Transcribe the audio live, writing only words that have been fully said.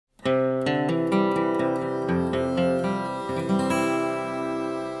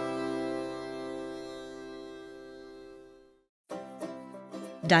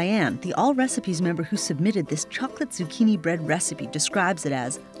Diane, the Allrecipes member who submitted this chocolate zucchini bread recipe, describes it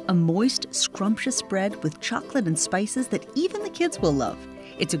as a moist, scrumptious bread with chocolate and spices that even the kids will love.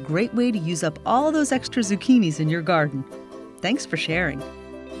 It's a great way to use up all those extra zucchinis in your garden. Thanks for sharing.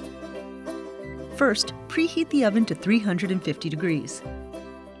 First, preheat the oven to 350 degrees.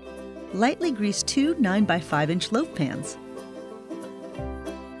 Lightly grease 2 9x5-inch loaf pans.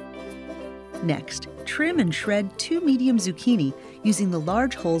 Next, trim and shred 2 medium zucchini using the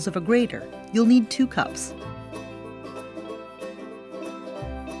large holes of a grater. You'll need 2 cups.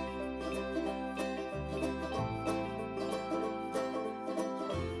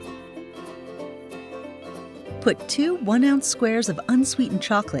 Put 2 1-ounce squares of unsweetened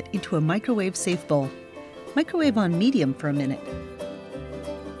chocolate into a microwave-safe bowl. Microwave on medium for a minute.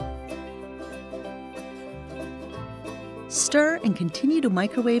 Stir and continue to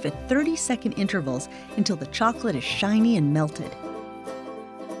microwave at 30-second intervals until the chocolate is shiny and melted.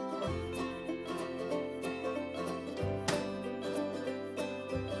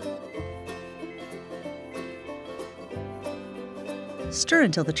 Stir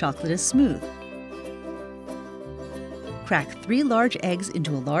until the chocolate is smooth. Crack 3 large eggs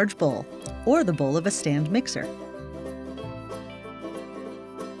into a large bowl, or the bowl of a stand mixer.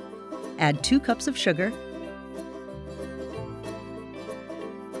 Add 2 cups of sugar,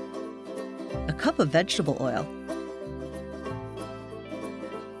 a cup of vegetable oil,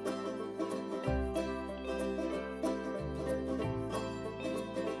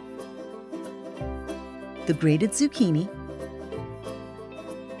 the grated zucchini,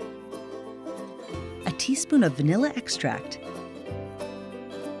 a teaspoon of vanilla extract,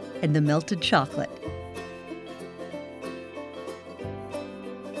 and the melted chocolate.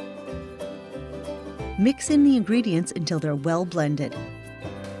 Mix in the ingredients until they're well blended.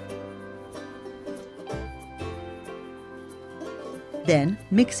 Then,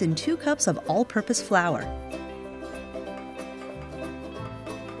 mix in 2 cups of all-purpose flour.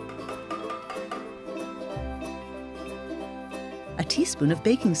 A teaspoon of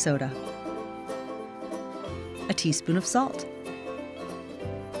baking soda. A teaspoon of salt.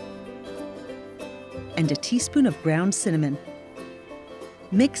 And a teaspoon of ground cinnamon.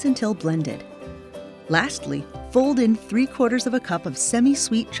 Mix until blended. Lastly, fold in 3/4 of a cup of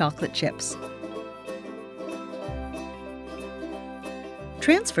semi-sweet chocolate chips.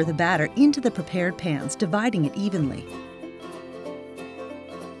 Transfer the batter into the prepared pans, dividing it evenly.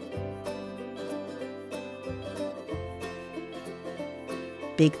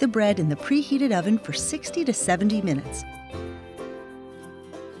 Bake the bread in the preheated oven for 60 to 70 minutes.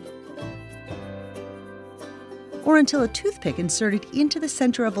 Or until a toothpick inserted into the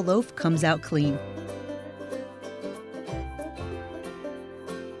center of a loaf comes out clean.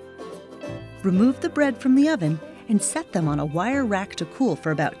 Remove the bread from the oven and set them on a wire rack to cool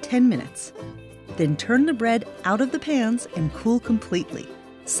for about 10 minutes. Then turn the bread out of the pans and cool completely.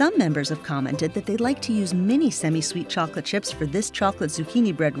 Some members have commented that they'd like to use mini semi-sweet chocolate chips for this chocolate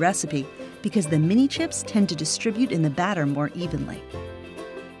zucchini bread recipe because the mini chips tend to distribute in the batter more evenly.